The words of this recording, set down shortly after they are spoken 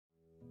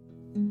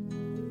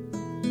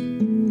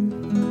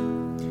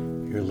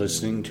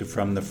listening to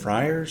From the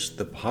Friars,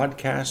 the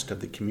podcast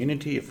of the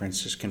community of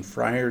Franciscan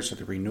Friars of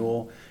the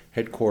Renewal,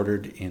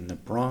 headquartered in the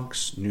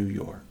Bronx, New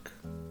York.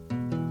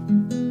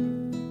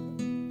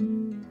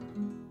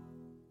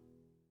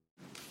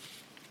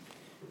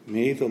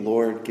 May the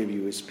Lord give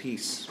you his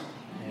peace.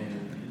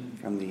 Amen.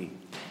 From the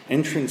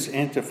entrance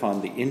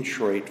antiphon, the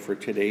introit for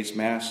today's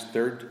Mass,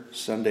 third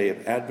Sunday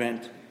of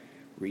Advent,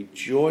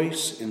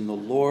 rejoice in the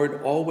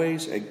Lord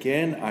always.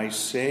 Again, I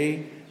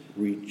say,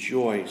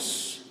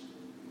 rejoice.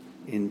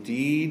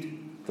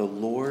 Indeed, the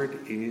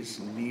Lord is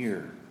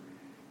near.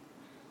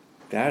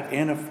 That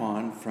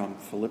antiphon from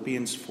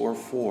Philippians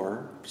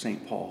 4:4,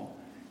 St. Paul,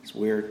 is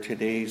where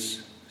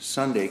today's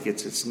Sunday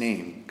gets its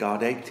name,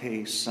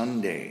 Gaudete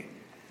Sunday.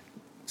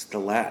 It's the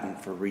Latin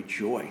for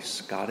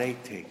rejoice,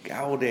 Gaudete,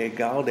 gaude,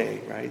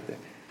 gaude, right? The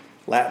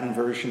Latin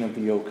version of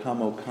the O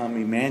come,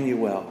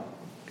 Emmanuel,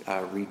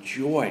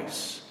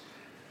 rejoice.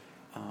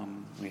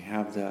 We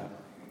have the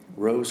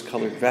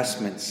rose-colored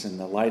vestments and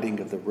the lighting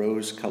of the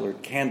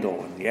rose-colored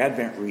candle and the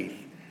Advent wreath,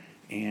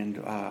 and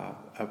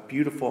a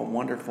beautiful,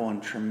 wonderful,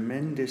 and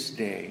tremendous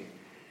day.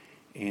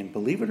 And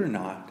believe it or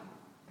not,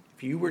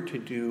 if you were to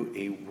do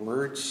a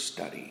word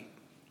study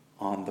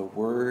on the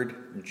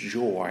word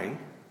joy,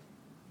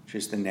 which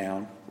is the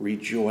noun,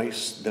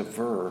 rejoice, the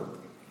verb,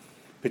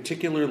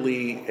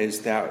 particularly as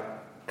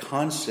that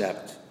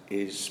concept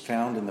is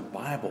found in the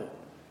Bible,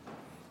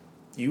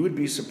 you would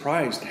be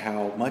surprised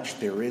how much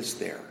there is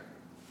there.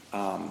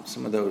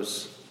 Some of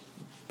those,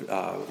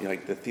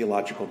 like the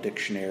Theological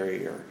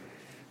Dictionary or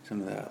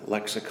some of the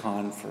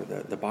lexicon for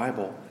the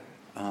Bible,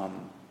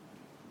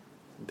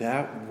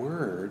 that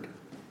word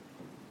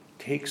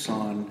takes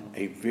on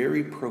a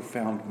very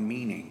profound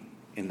meaning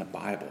in the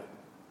Bible.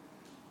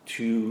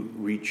 To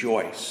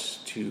rejoice,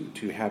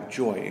 to have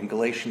joy. In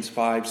Galatians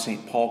 5,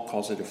 St. Paul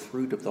calls it a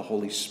fruit of the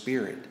Holy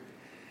Spirit.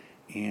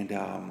 And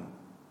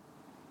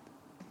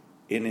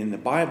in the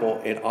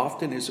Bible, it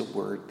often is a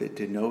word that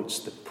denotes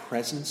the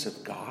presence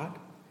of God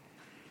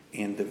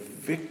and the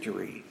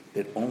victory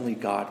that only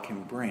God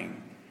can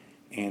bring.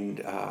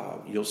 And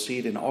you'll see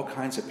it in all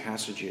kinds of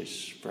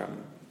passages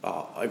from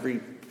every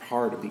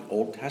part of the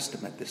Old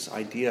Testament, this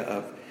idea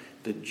of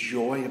the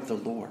joy of the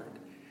Lord,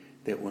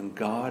 that when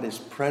God is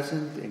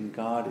present and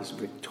God is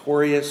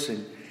victorious,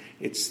 and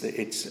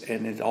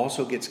it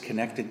also gets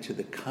connected to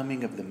the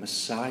coming of the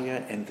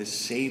Messiah and the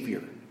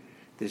Savior,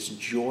 this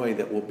joy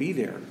that will be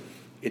there.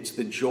 It's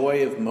the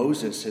joy of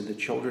Moses and the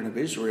children of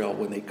Israel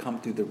when they come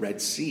through the Red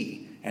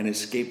Sea and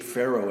escape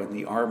Pharaoh and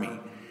the army.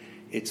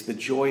 It's the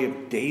joy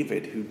of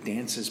David who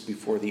dances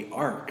before the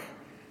ark.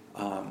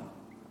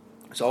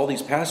 So all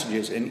these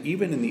passages, and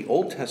even in the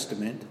Old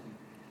Testament,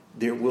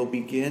 there will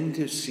begin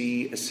to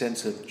see a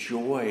sense of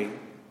joy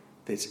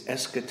that's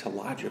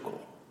eschatological,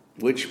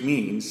 which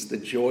means the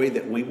joy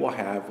that we will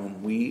have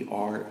when we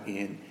are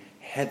in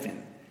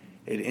heaven.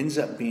 It ends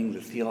up being the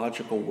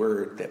theological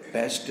word that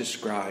best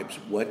describes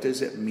what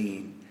does it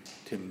mean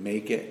to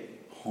make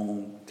it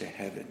home to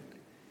heaven.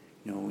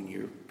 You know, when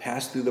you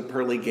pass through the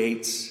pearly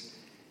gates,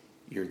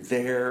 you're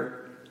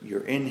there,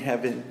 you're in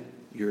heaven,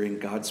 you're in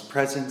God's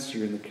presence,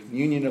 you're in the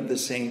communion of the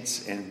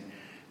saints, and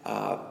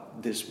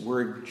this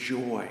word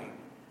joy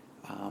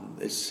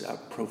is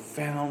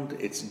profound,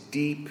 it's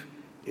deep,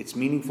 it's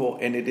meaningful,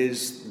 and it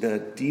is the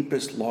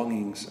deepest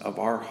longings of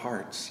our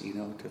hearts,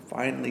 to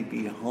finally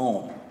be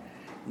home.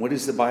 What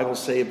does the Bible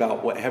say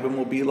about what heaven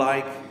will be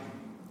like?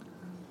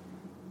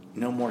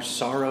 No more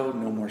sorrow,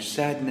 no more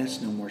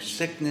sadness, no more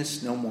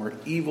sickness, no more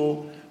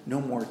evil,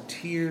 no more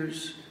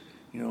tears.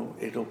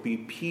 It'll be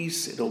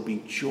peace, it'll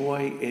be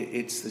joy.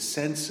 It's the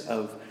sense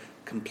of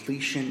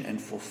completion and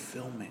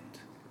fulfillment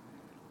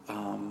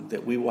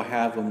that we will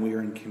have when we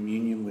are in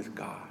communion with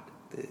God.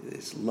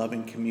 This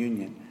loving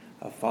communion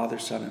of Father,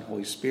 Son, and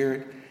Holy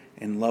Spirit,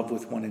 in love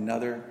with one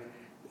another.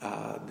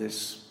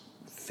 This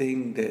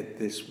thing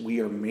that we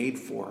are made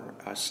for,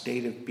 a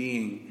state of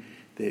being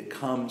that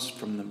comes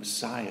from the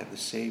Messiah, the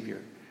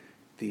Savior,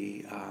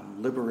 the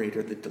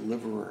liberator, the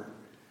deliverer,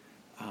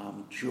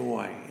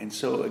 joy. And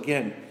so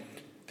again,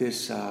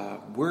 this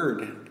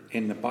word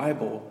in the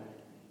Bible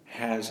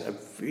has a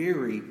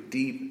very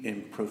deep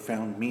and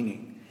profound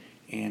meaning.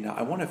 And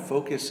I want to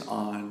focus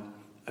on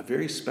a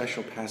very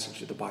special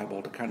passage of the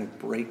Bible to kind of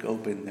break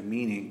open the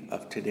meaning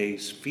of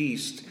today's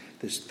feast,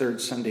 this third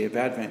Sunday of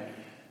Advent,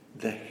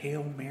 the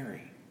Hail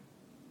Mary.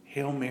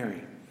 Hail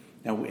Mary.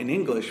 Now, in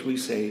English, we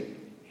say,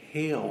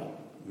 Hail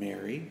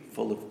Mary,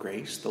 full of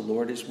grace, the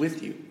Lord is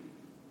with you.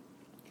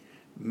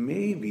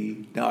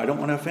 Maybe, now I don't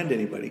want to offend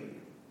anybody,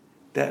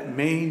 that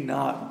may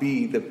not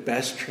be the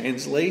best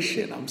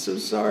translation. I'm so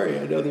sorry.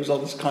 I know there's all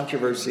this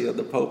controversy that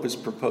the Pope is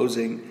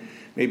proposing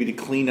maybe to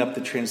clean up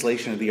the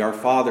translation of the Our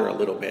Father a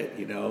little bit,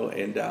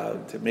 and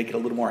to make it a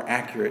little more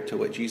accurate to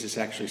what Jesus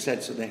actually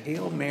said. So the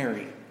Hail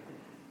Mary,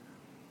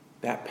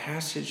 that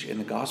passage in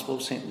the Gospel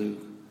of St.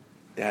 Luke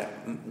that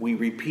we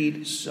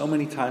repeat so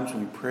many times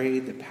when we pray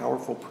the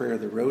powerful prayer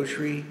of the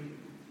Rosary,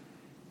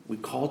 we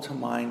call to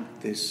mind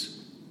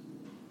this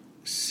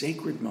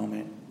sacred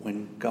moment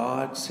when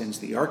God sends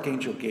the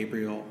Archangel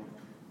Gabriel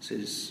It's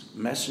his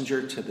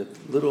messenger to the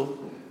little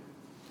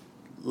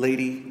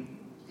lady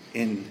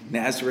in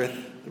Nazareth,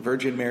 the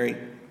Virgin Mary.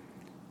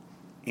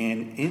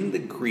 And in the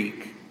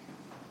Greek,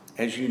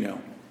 as you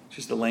know,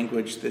 just the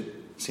language that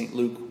St.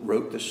 Luke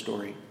wrote the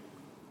story,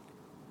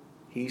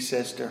 he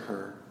says to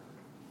her,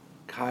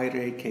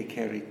 Kyrie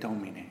kekeri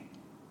Domine.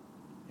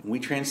 And we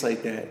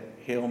translate that,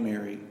 Hail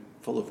Mary,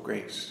 full of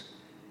grace.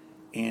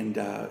 And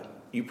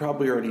you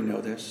probably already know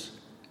this.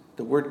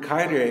 The word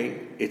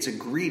Kyrie, it's a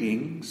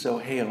greeting, so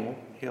hail,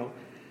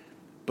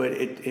 but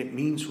it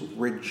means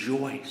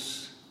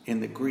rejoice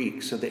in the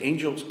Greek. So the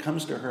angel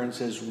comes to her and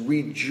says,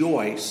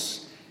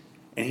 rejoice.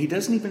 And he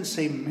doesn't even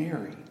say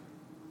Mary.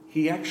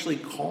 He actually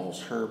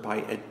calls her by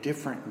a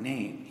different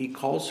name. He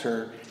calls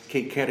her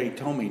Kekeri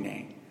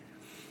Domine.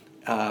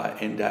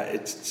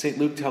 St.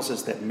 Luke tells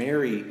us that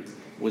Mary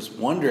was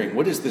wondering,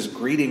 what does this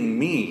greeting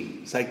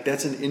mean? It's like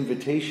that's an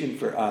invitation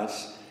for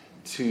us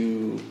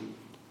to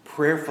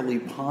prayerfully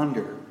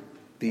ponder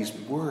these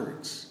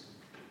words.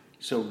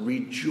 So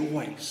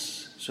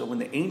rejoice. So when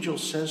the angel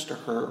says to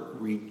her,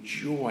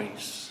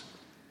 rejoice,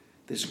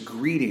 this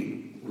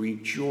greeting,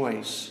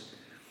 rejoice,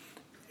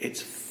 it's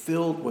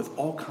filled with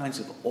all kinds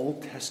of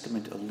Old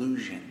Testament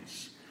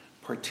allusions,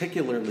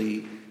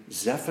 particularly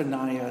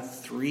Zephaniah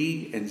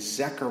 3 and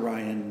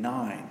Zechariah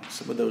 9,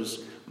 some of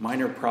those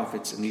minor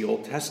prophets in the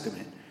Old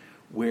Testament,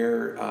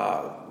 where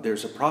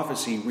there's a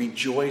prophecy,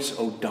 rejoice,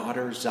 O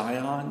daughter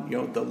Zion.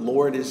 The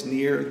Lord is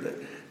near,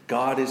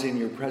 God is in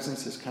your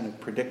presence, this kind of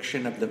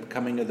prediction of the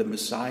coming of the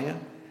Messiah.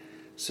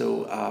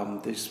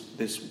 So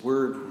this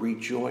word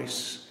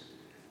rejoice,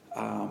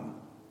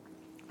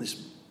 this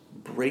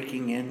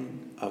breaking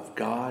in of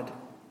God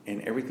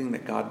and everything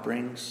that God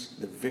brings,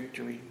 the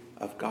victory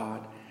of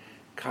God,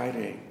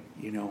 Kyrie,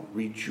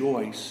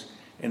 rejoice.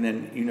 And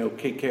then,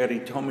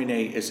 Kekeri Domine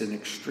is an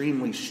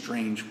extremely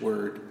strange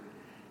word,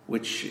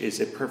 which is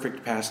a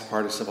perfect past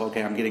participle.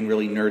 Okay, I'm getting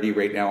really nerdy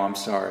right now, I'm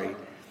sorry.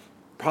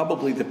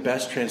 Probably the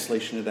best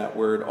translation of that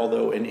word,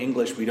 although in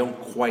English we don't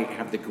quite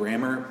have the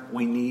grammar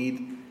we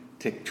need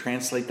to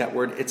translate that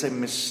word. It's a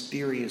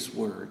mysterious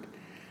word,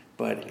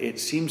 but it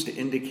seems to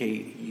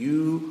indicate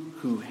you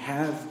who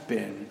have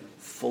been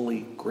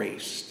fully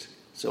graced.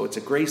 So it's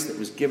a grace that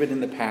was given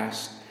in the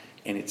past,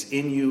 and it's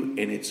in you,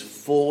 and it's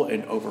full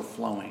and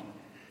overflowing.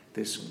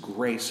 This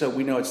grace. So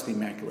we know it's the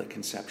Immaculate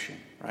Conception,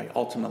 right?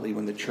 Ultimately,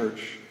 when the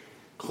Church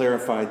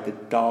clarified the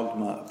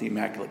dogma of the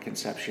Immaculate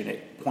Conception,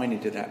 it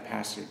pointed to that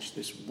passage,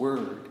 this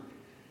word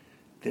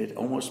that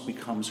almost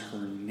becomes her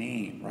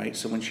name, right?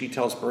 So when she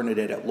tells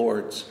Bernadette at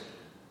Lourdes,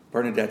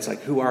 Bernadette's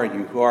like, who are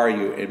you? Who are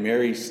you?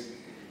 And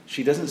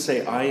she doesn't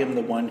say, I am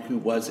the one who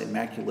was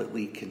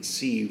immaculately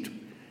conceived.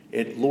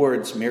 At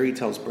Lourdes, Mary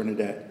tells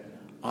Bernadette,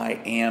 I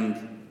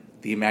am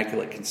the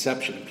Immaculate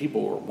Conception.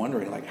 People were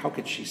wondering, how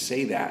could she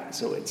say that?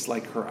 So it's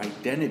like her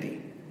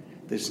identity,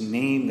 this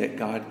name that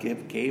God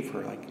gave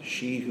her, like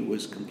she who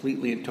was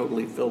completely and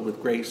totally filled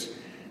with grace,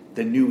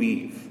 the new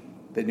Eve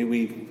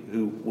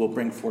who will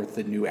bring forth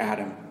the new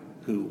Adam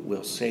who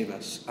will save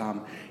us.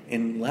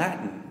 In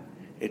Latin,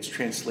 it's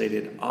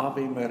translated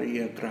Ave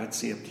Maria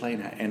Gratia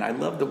Plena. And I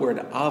love the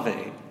word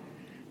Ave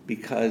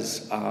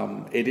because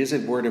it is a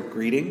word of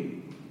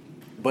greeting,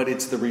 but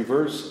it's the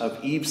reverse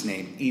of Eve's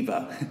name,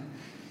 Eva.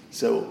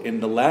 So in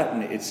the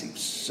Latin,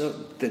 it's so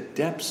the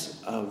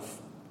depths of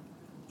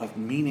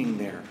meaning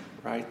there,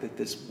 right? That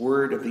this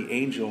word of the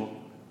angel,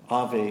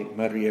 Ave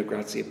Maria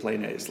Gratia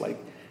Plena, is like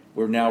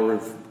we're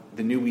now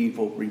the new Eve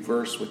will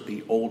reverse what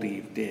the old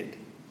Eve did.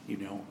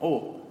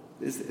 Oh,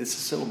 this is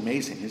so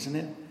amazing, isn't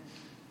it?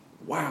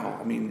 Wow.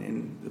 I mean,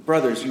 and the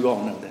brothers, you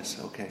all know this,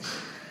 okay?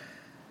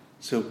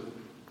 So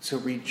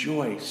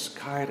rejoice,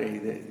 Kyrie,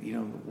 that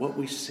what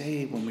we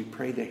say when we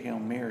pray the Hail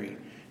Mary.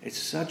 It's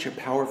such a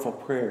powerful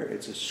prayer.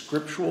 It's a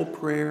scriptural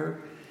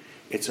prayer.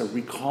 It's a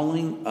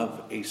recalling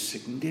of a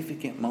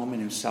significant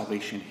moment in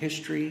salvation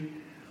history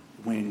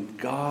when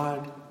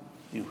God,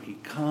 he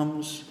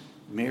comes.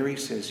 Mary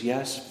says,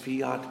 yes,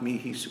 fiat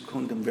mihi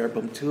secundum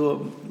verbum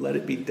tuum. Let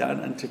it be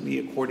done unto me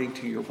according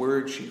to your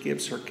word. She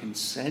gives her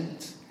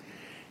consent.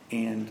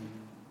 And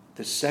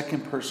the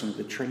second person of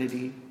the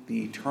Trinity,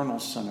 the eternal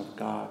Son of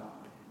God,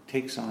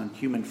 takes on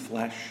human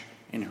flesh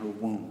in her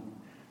womb.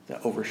 The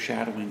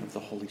overshadowing of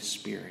the Holy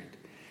Spirit.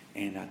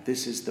 And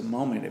this is the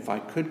moment, if I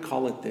could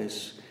call it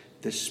this,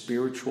 the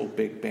spiritual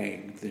Big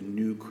Bang, the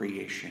new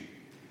creation.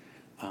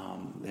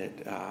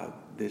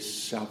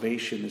 This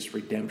salvation, this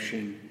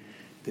redemption,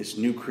 this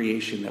new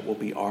creation that will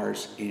be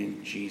ours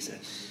in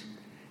Jesus.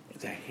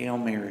 The Hail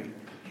Mary,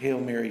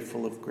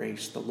 full of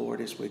grace, the Lord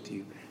is with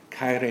you.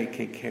 Kyrie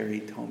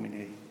kekeri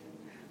Domine.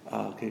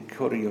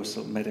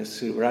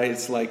 Right?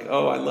 It's like,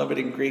 I love it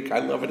in Greek, I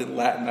love it in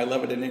Latin, I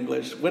love it in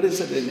English. What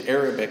is it in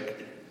Arabic?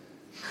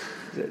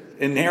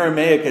 In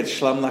Aramaic, it's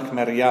Shalom Lach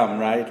Maryam,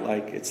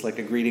 right? It's like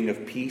a greeting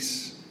of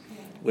peace,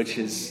 which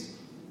is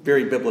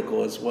very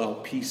biblical as well.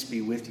 Peace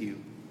be with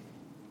you.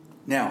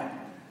 Now,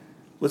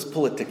 let's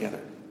pull it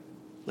together.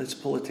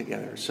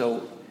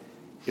 So,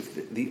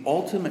 if the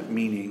ultimate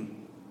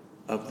meaning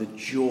of the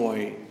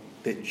joy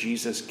that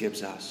Jesus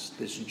gives us,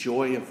 this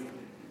joy of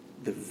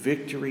the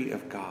victory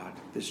of God,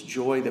 this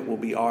joy that will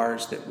be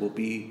ours, that will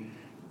be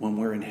when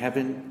we're in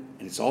heaven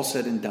and it's all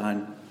said and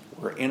done,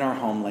 we're in our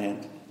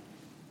homeland.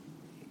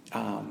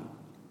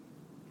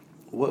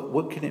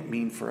 What can it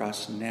mean for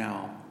us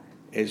now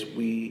as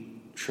we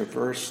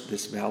traverse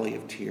this valley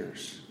of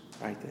tears,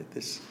 right? That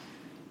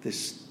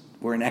this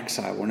we're in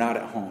exile, we're not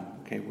at home,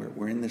 okay?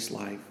 We're in this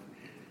life.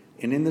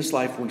 And in this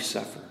life we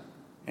suffer.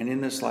 And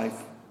in this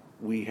life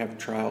we have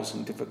trials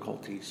and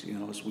difficulties,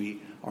 as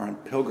we are on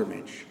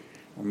pilgrimage.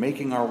 We're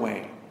making our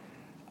way.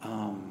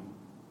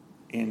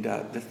 And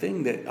the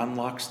thing that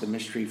unlocks the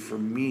mystery for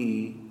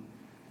me,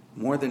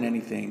 more than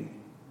anything,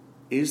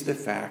 is the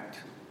fact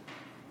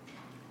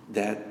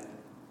that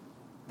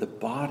the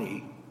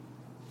body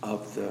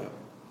of the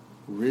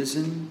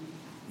risen,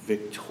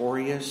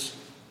 victorious,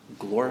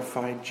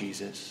 glorified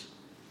Jesus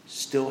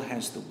still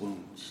has the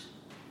wounds,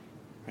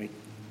 right?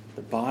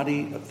 The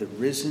body of the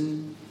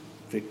risen,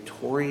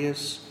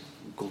 victorious,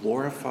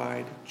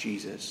 glorified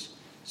Jesus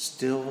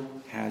still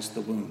has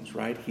the wounds,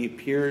 right? He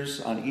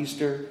appears on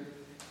Easter,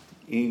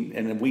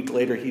 and a week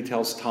later he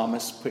tells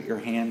Thomas, put your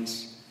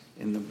hands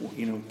in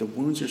the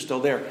wounds are still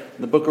there.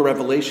 In the book of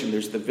Revelation,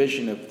 there's the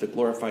vision of the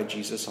glorified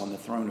Jesus on the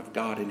throne of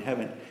God in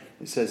heaven.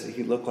 It says that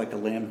he looked like a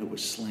lamb who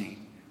was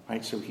slain,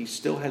 right? So he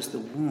still has the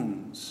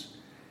wounds.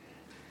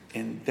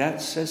 And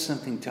that says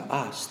something to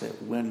us,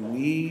 that when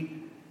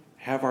we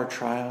have our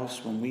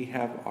trials, when we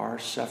have our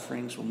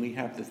sufferings, when we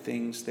have the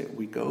things that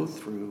we go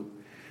through,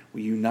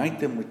 we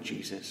unite them with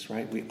Jesus,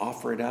 right? We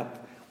offer it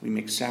up. We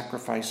make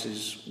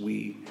sacrifices.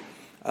 We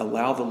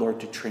allow the Lord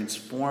to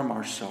transform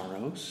our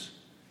sorrows.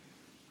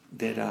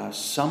 That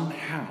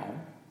somehow,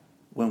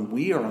 when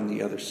we are on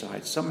the other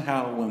side,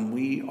 somehow when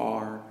we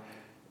are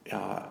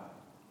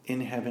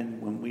in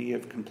heaven, when we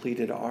have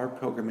completed our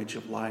pilgrimage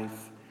of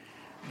life,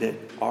 that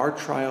our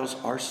trials,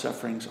 our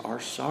sufferings,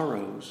 our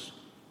sorrows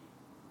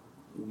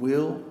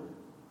will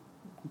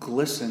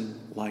glisten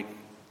like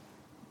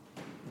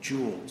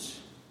jewels.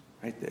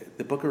 Right?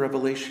 The book of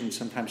Revelation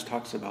sometimes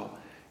talks about,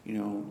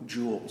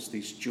 jewels,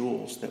 these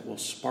jewels that will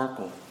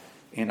sparkle.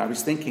 And I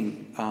was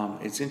thinking,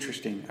 it's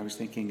interesting, I was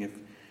thinking if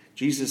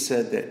Jesus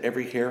said that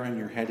every hair on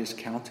your head is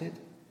counted,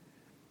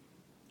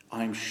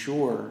 I'm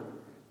sure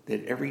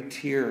that every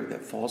tear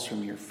that falls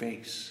from your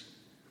face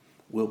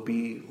will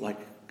be like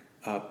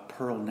a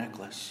pearl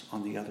necklace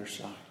on the other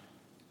side.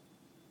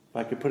 If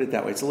I could put it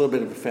that way, it's a little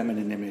bit of a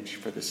feminine image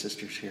for the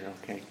sisters here,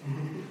 okay?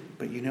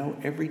 But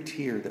every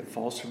tear that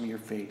falls from your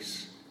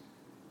face,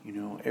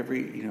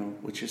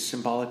 which is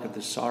symbolic of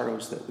the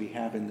sorrows that we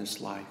have in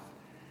this life,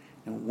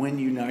 and when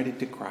united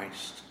to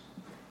Christ,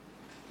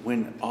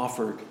 when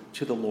offered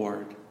to the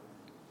Lord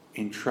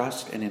in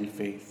trust and in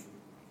faith,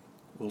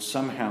 will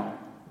somehow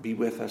be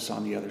with us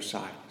on the other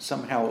side.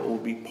 Somehow it will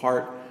be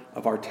part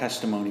of our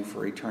testimony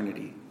for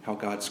eternity. How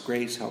God's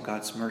grace, how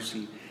God's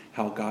mercy,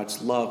 how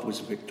God's love was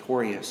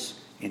victorious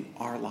in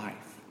our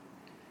life.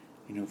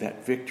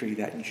 That victory,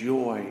 that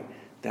joy,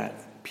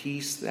 that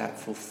peace, that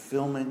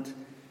fulfillment.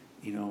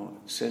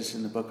 Says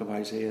in the book of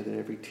Isaiah that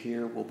every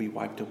tear will be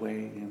wiped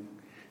away. And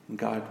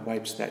God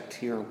wipes that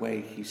tear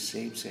away. He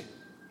saves it.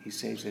 He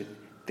saves it.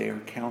 They are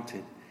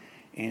counted.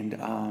 And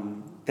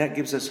that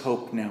gives us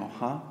hope now,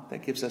 huh?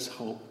 That gives us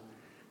hope.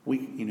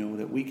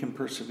 That we can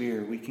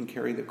persevere. We can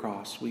carry the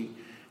cross.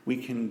 We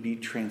can be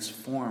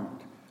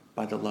transformed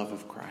by the love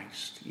of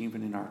Christ,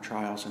 even in our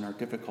trials and our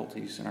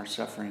difficulties and our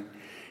suffering.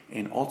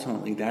 And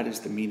ultimately, that is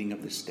the meaning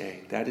of this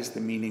day. That is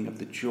the meaning of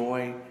the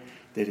joy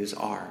that is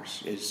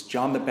ours. As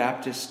John the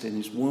Baptist in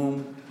his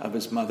womb of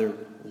his mother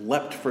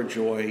leapt for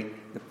joy,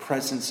 the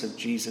presence of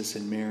Jesus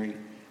and Mary,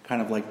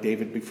 kind of like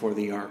David before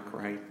the ark,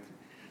 right?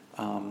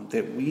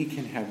 That we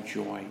can have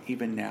joy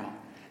even now.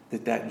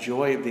 That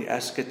joy of the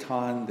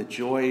eschaton, the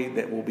joy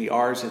that will be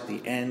ours at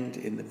the end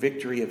in the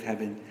victory of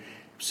heaven,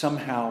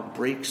 somehow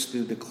breaks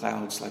through the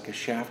clouds like a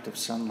shaft of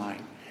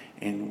sunlight,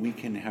 and we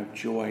can have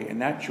joy.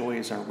 And that joy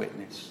is our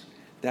witness.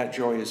 That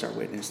joy is our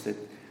witness that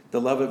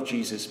the love of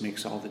Jesus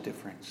makes all the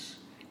difference,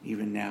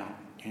 even now.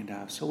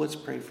 And so let's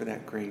pray for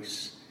that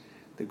grace.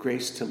 The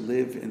grace to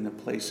live in the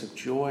place of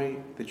joy,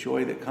 the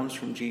joy that comes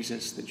from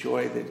Jesus, the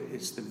joy that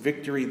is the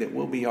victory that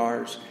will be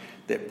ours,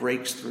 that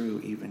breaks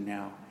through even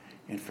now.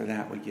 And for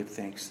that we give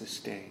thanks this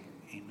day.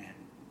 Amen.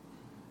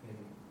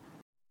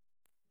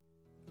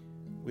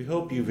 We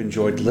hope you've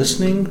enjoyed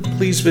listening.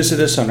 Please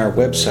visit us on our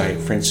website,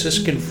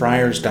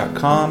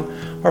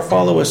 franciscanfriars.com, or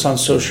follow us on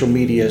social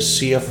media,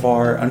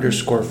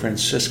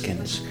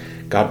 CFR_Franciscans.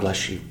 God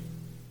bless you.